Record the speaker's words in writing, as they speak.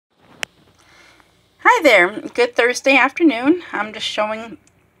Hi there, good Thursday afternoon. I'm just showing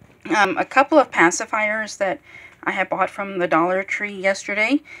a couple of pacifiers that I had bought from the Dollar Tree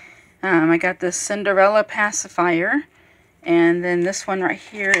yesterday. I got this Cinderella pacifier, and then this one right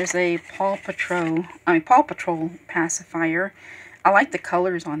here is a Paw Patrol pacifier. I like the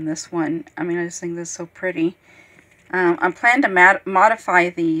colors on this one. I just think this is so pretty. I'm planning to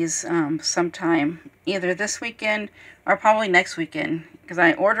modify these sometime, either this weekend or probably next weekend, because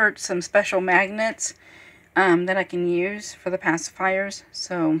I ordered some special magnets that I can use for the pacifiers.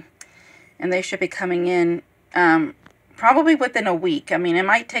 And they should be coming in probably within a week. It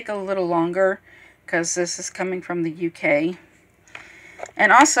might take a little longer because this is coming from the UK.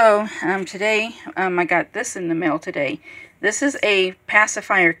 And also today, I got this in the mail today. This is a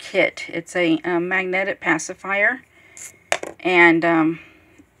pacifier kit. It's a magnetic pacifier. And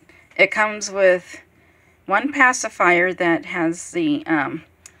it comes with one pacifier that has the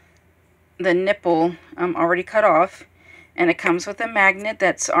nipple already cut off, and it comes with a magnet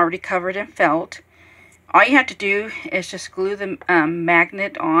that's already covered in felt. All you have to do is just glue the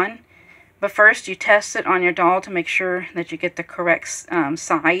magnet on, but first you test it on your doll to make sure that you get the correct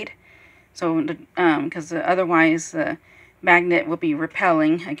side, so because otherwise the magnet will be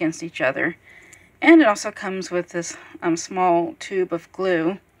repelling against each other. And it also comes with this small tube of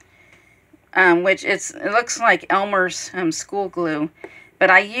glue, which it looks like Elmer's school glue.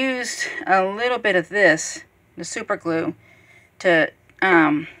 But I used a little bit of this, the super glue, to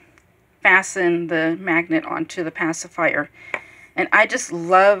fasten the magnet onto the pacifier. And I just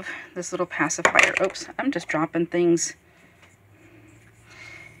love this little pacifier. Oops, I'm just dropping things.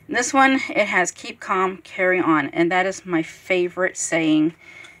 This one, it has keep calm, carry on. And that is my favorite saying,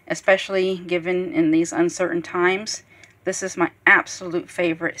 especially given in these uncertain times. This is my absolute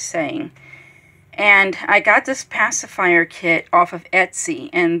favorite saying. And I got this pacifier kit off of Etsy,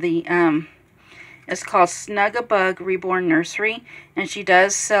 and it's called Snug-a-Bug Reborn Nursery, and she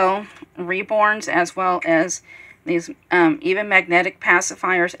does sell reborns as well as these even magnetic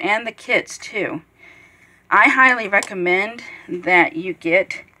pacifiers and the kits too. I highly recommend that you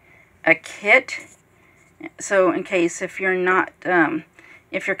get a kit, so in case if you're not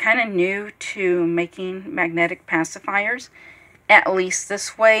if you're kind of new to making magnetic pacifiers, at least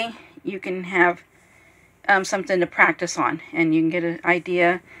this way you can have something to practice on, and you can get an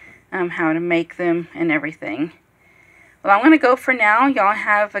idea how to make them and everything. Well, I'm going to go for now. Y'all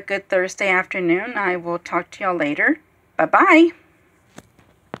have a good Thursday afternoon. I will talk to y'all later. Bye-bye.